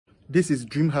This is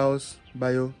Dreamhouse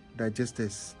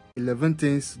Biodigesters. 11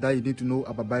 things that you need to know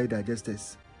about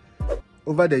biodigesters.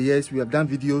 Over the years, we have done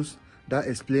videos that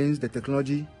explains the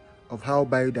technology of how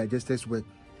biodigesters work.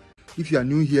 If you are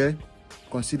new here,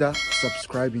 consider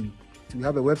subscribing. We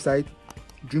have a website,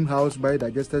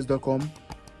 dreamhouseBiodigesters.com.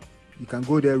 You can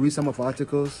go there, read some of our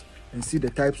articles, and see the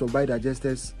types of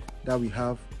biodigesters that we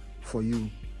have for you.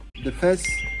 The first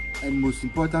and most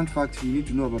important fact you need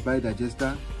to know about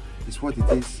biodigester is what it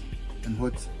is and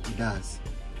what it does.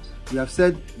 We have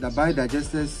said that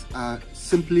biodigesters are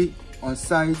simply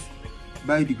on-site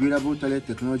biodegradable toilet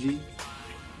technology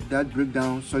that break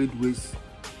down solid waste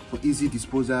for easy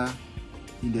disposal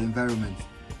in the environment.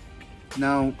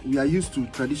 Now, we are used to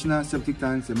traditional septic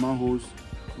tanks and manholes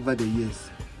over the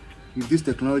years. With this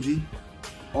technology,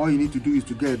 all you need to do is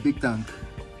to get a big tank.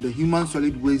 The human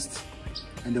solid waste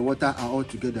and the water are all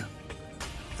together.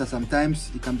 So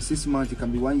sometimes it can be 6 months, it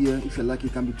can be 1 year. If you're lucky,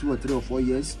 it can be 2 or 3 or 4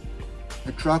 years.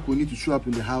 A truck will need to show up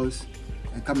in the house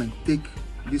and come and take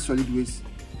this solid waste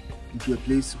into a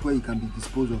place where it can be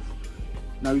disposed of.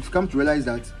 Now we've come to realize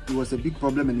that it was a big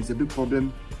problem, and it's a big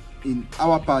problem in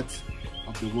our part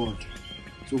of the world.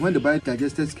 So when the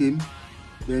biodigesters came,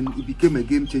 then it became a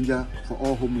game changer for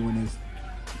all homeowners,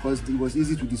 because it was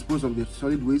easy to dispose of the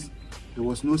solid waste, there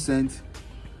was no scent,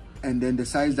 and then the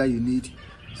size that you need.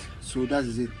 So that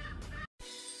is it.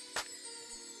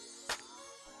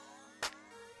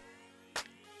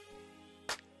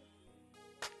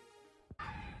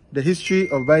 The history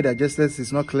of biodigesters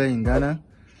is not clear in Ghana,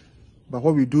 but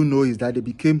what we do know is that they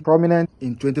became prominent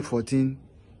in 2014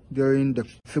 during the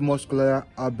famous cholera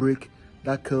outbreak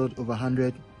that killed over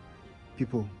 100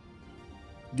 people.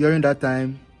 During that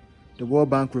time, the World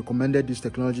Bank recommended this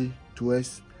technology to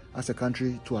us as a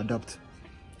country to adopt,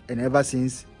 and ever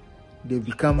since they've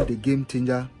become the game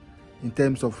changer in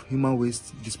terms of human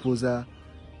waste disposal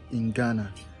in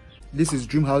Ghana. This is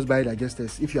Dreamhouse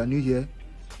Biodigesters. If you are new here,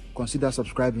 consider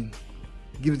subscribing,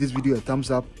 give this video a thumbs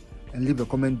up, and leave a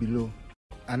comment below.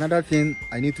 Another thing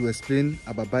I need to explain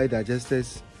about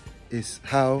biodigesters is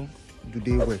how do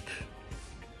they work.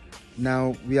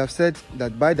 Now, we have said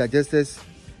that biodigesters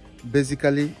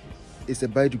basically is a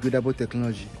biodegradable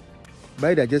technology.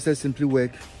 Biodigesters simply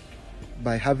work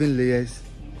by having layers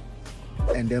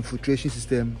and then filtration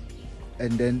system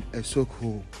and then a soak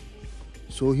hole.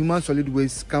 So human solid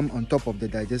waste come on top of the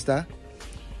digester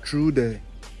through the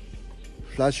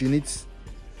flush units,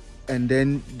 and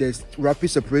then there's rapid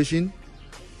separation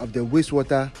of the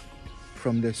wastewater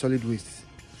from the solid waste.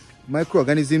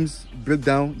 Microorganisms break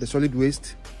down the solid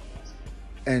waste,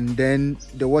 and then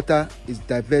the water is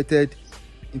diverted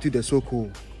into the soak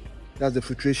hole. That's the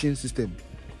filtration system.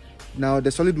 Now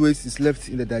the solid waste is left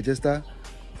in the digester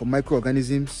for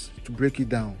microorganisms to break it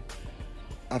down.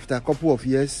 After a couple of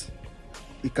years,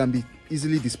 it can be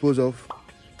easily disposed of,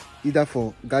 either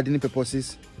for gardening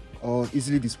purposes or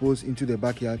easily disposed into the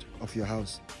backyard of your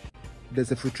house.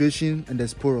 There's a filtration and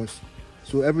there's porous,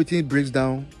 so everything breaks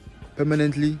down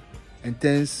permanently and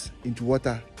turns into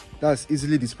water that's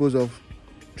easily disposed of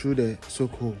through the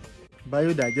soak hole.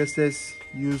 Biodigesters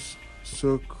use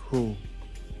soak hole.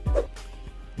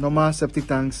 Normal septic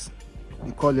tanks,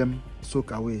 we call them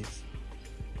soak aways.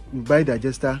 With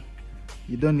biodigester,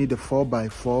 you don't need a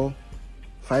 4x4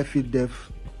 5 feet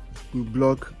depth with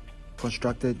block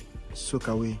constructed soak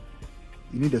away.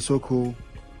 You need a soak hole,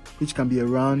 which can be a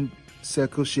round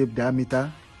circle shaped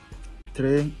diameter,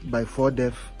 3x4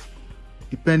 depth,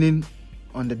 depending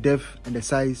on the depth and the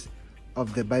size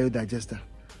of the biodigester.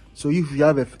 So if you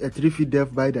have a 3 feet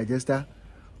depth biodigester,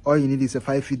 all you need is a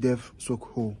 5 feet depth soak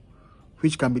hole,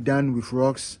 which can be done with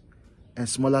rocks and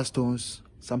smaller stones.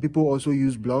 Some people also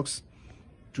use blocks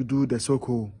to do the soak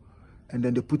hole, and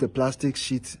then they put a plastic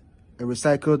sheet, a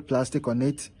recycled plastic on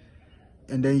it,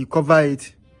 and then you cover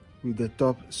it with the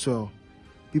top soil.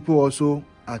 People also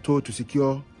are told to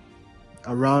secure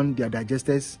around their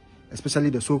digesters, especially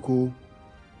the soak hole,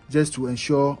 just to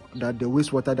ensure that the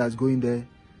wastewater that's going there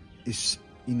is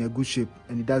in a good shape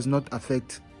and it does not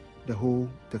affect the whole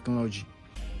technology.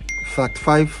 Fact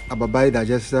 5 about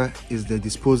biodigester is the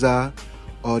disposal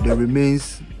or the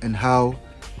remains and how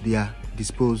they are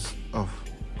disposed of.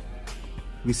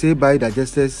 We say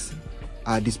biodigesters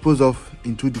are disposed of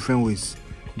in 2 different ways,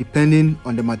 depending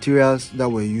on the materials that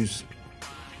were used.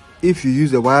 If you use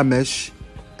the wire mesh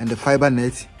and the fiber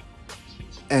net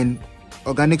and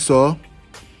organic soil,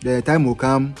 the time will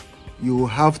come you will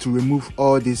have to remove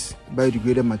all these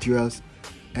biodegradable materials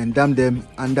and dump them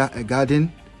under a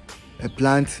garden, a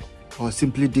plant, or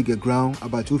simply dig a ground,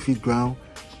 about 2 feet ground,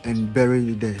 and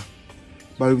bury it there.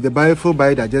 But with the Biofil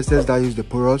biodigesters that use the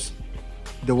porous,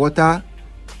 the water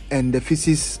and the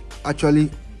feces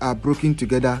actually are broken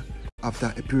together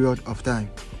after a period of time.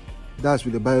 That's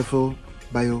with the Biofil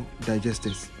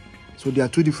biodigesters. So there are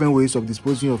two different ways of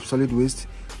disposing of solid waste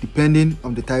depending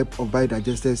on the type of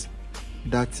biodigesters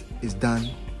that is done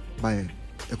by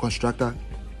a constructor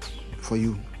for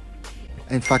you.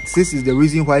 In fact, this is the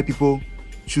reason why people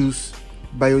choose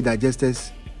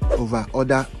biodigesters over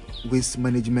other waste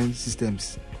management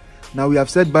systems. Now, we have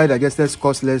said biodigesters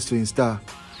cost less to install,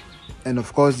 and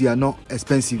of course they are not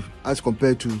expensive as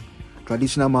compared to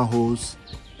traditional manholes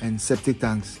and septic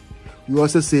tanks. We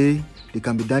also say they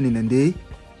can be done in a day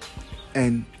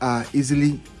and are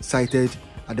easily sited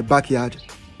at the backyard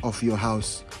of your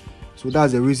house. So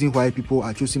that's the reason why people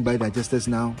are choosing biodigesters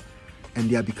now, and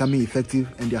they are becoming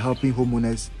effective and they are helping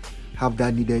homeowners have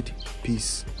that needed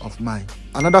peace of mind.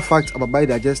 Another fact about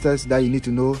biodigesters that you need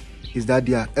to know is that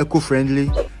they are eco-friendly,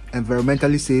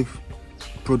 environmentally safe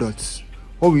products.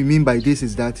 What we mean by this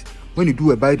is that when you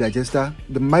do a biodigester,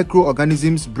 the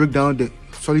microorganisms break down the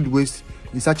solid waste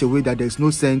in such a way that there is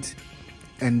no scent,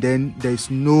 and then there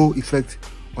is no effect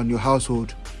on your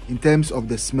household in terms of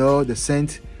the smell, the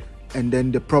scent, and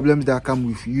then the problems that come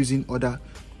with using other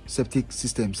septic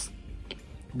systems.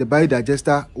 The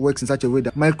biodigester works in such a way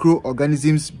that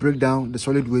microorganisms break down the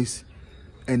solid waste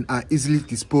and are easily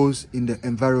disposed in the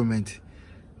environment.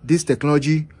 This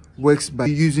technology works by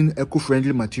using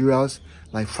eco-friendly materials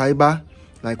like fiber,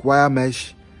 like wire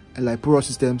mesh, and like porous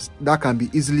systems that can be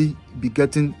easily be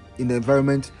gotten in the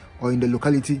environment or in the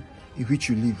locality in which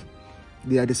you live.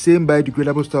 They are the same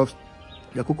biodegradable stuff.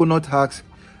 The coconut husks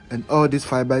and all these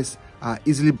fibers are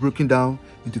easily broken down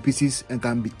into pieces and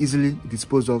can be easily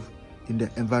disposed of in the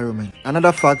environment.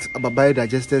 Another fact about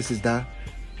biodigesters is that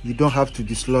you don't have to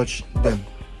dislodge them,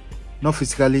 not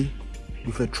physically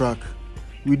with a truck.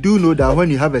 We do know that when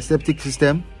you have a septic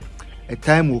system, a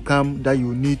time will come that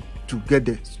you need to get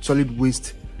the solid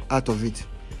waste out of it,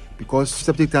 because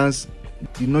septic tanks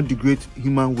do not degrade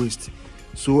human waste.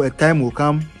 So a time will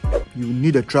come you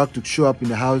need a truck to show up in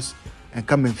the house and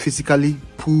come and physically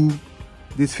pull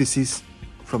these feces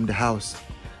from the house.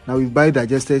 Now with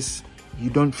biodigesters, you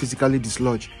don't physically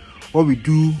dislodge. What we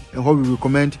do and what we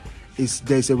recommend is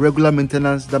there is a regular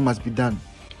maintenance that must be done.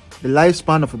 The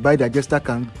lifespan of a biodigester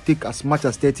can take as much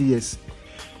as 30 years,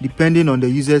 depending on the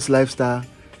user's lifestyle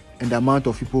and the amount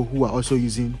of people who are also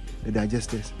using the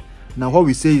digesters. Now what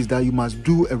we say is that you must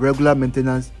do a regular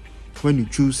maintenance when you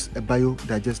choose a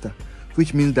biodigester,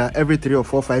 which means that every 3 or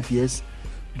 4 or 5 years,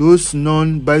 those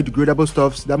non-biodegradable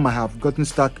stuffs that might have gotten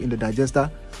stuck in the digester,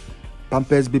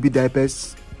 Pampers, baby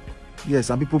diapers, yes,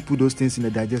 some people put those things in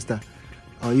the digester,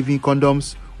 or even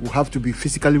condoms, will have to be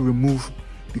physically removed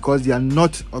because they are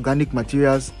not organic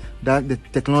materials that the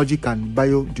technology can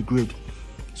biodegrade.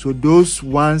 So those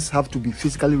ones have to be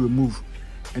physically removed,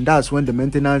 and that's when the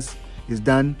maintenance is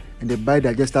done and the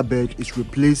biodigester bed is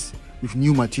replaced with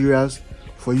new materials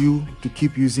for you to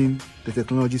keep using the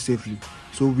technology safely.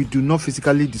 So we do not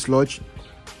physically dislodge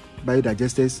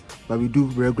biodigesters, but we do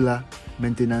regular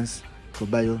maintenance for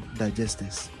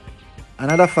biodigesters.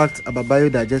 Another fact about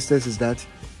biodigesters is that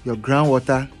your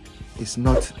groundwater is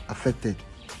not affected.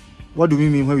 What do we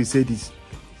mean when we say this?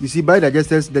 You see,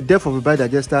 biodigesters, the depth of a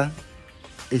biodigester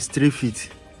is 3 feet,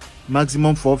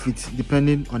 maximum 4 feet,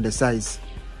 depending on the size.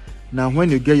 Now, when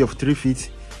you get your 3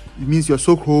 feet, it means your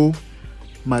soak hole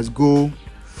must go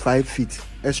 5 feet,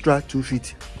 extra 2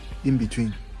 feet in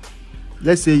between.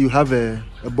 Let's say you have a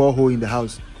borehole in the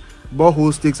house.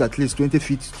 Boreholes takes at least 20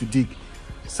 feet to dig.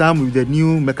 Some with the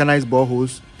new mechanized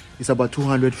boreholes is about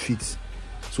 200 feet.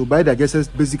 So biodigesters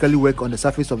basically work on the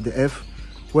surface of the earth,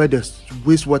 where the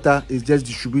wastewater is just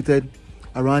distributed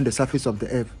around the surface of the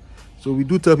earth. So we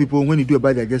do tell people, when you do a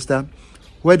biodigester,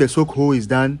 where the soak hole is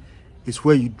done is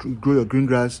where you grow your green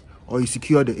grass or you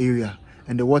secure the area,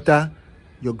 and the water,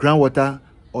 your groundwater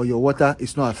or your water,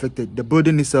 is not affected. The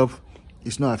building itself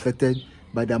is not affected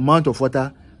by the amount of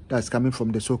water that's coming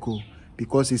from the soak hole,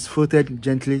 because it's filtered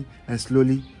gently and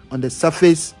slowly on the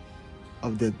surface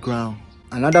of the ground.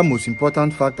 Another most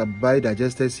important fact about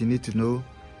biodigesters you need to know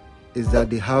is that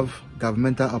they have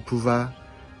governmental approval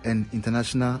and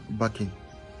international backing.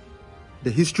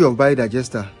 The history of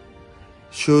biodigester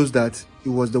shows that it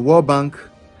was the World Bank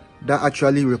that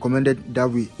actually recommended that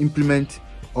we implement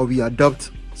or we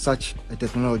adopt such a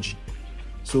technology.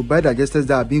 So biodigesters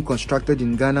that are being constructed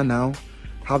in Ghana now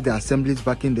have the assemblies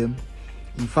backing them.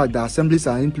 In fact, the assemblies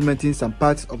are implementing some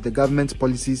parts of the government's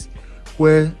policies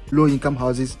where low-income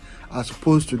houses are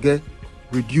supposed to get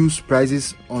reduced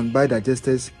prices on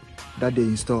biodigesters that they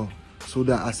install. So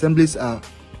the assemblies are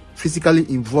physically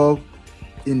involved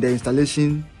in the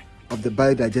installation of the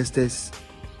biodigesters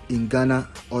in Ghana,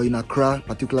 or in Accra,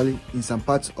 particularly in some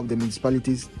parts of the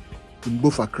municipalities in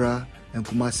both Accra and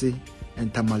Kumasi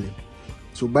and Tamale.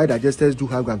 So biodigesters do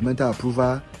have governmental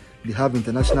approval, they have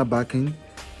international backing,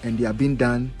 and they are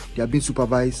being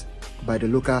supervised by the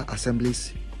local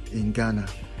assemblies in Ghana.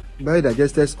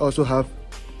 Biodigesters also have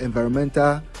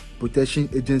Environmental Protection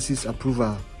Agency's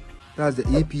approval. That's the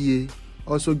EPA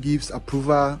also gives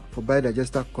approval for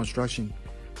biodigester construction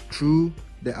through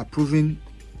the approving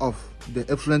of the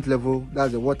effluent level,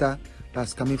 that's the water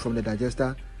that's coming from the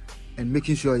digester, and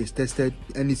making sure it's tested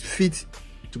and it's fit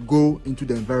to go into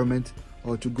the environment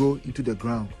or to go into the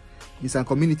ground. In some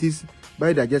communities,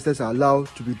 biodigesters are allowed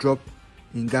to be dropped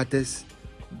in gutters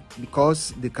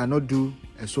because they cannot do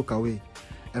a soak away.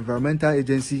 Environmental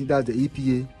Agency, that's the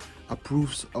EPA,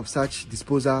 approves of such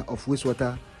disposal of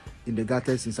wastewater in the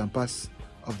gutters in some parts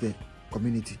of the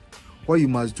community. What you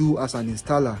must do as an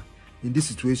installer in this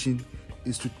situation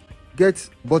is to get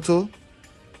a bottle,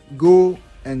 go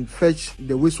and fetch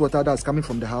the wastewater that's coming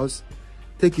from the house,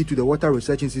 take it to the Water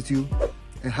Research Institute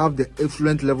and have the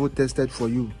effluent level tested for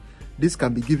you. This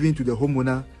can be given to the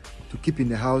homeowner to keep in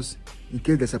the house in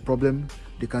case there's a problem.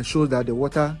 They can show that the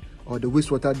water or the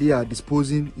wastewater they are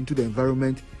disposing into the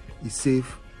environment is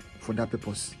safe for that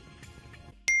purpose.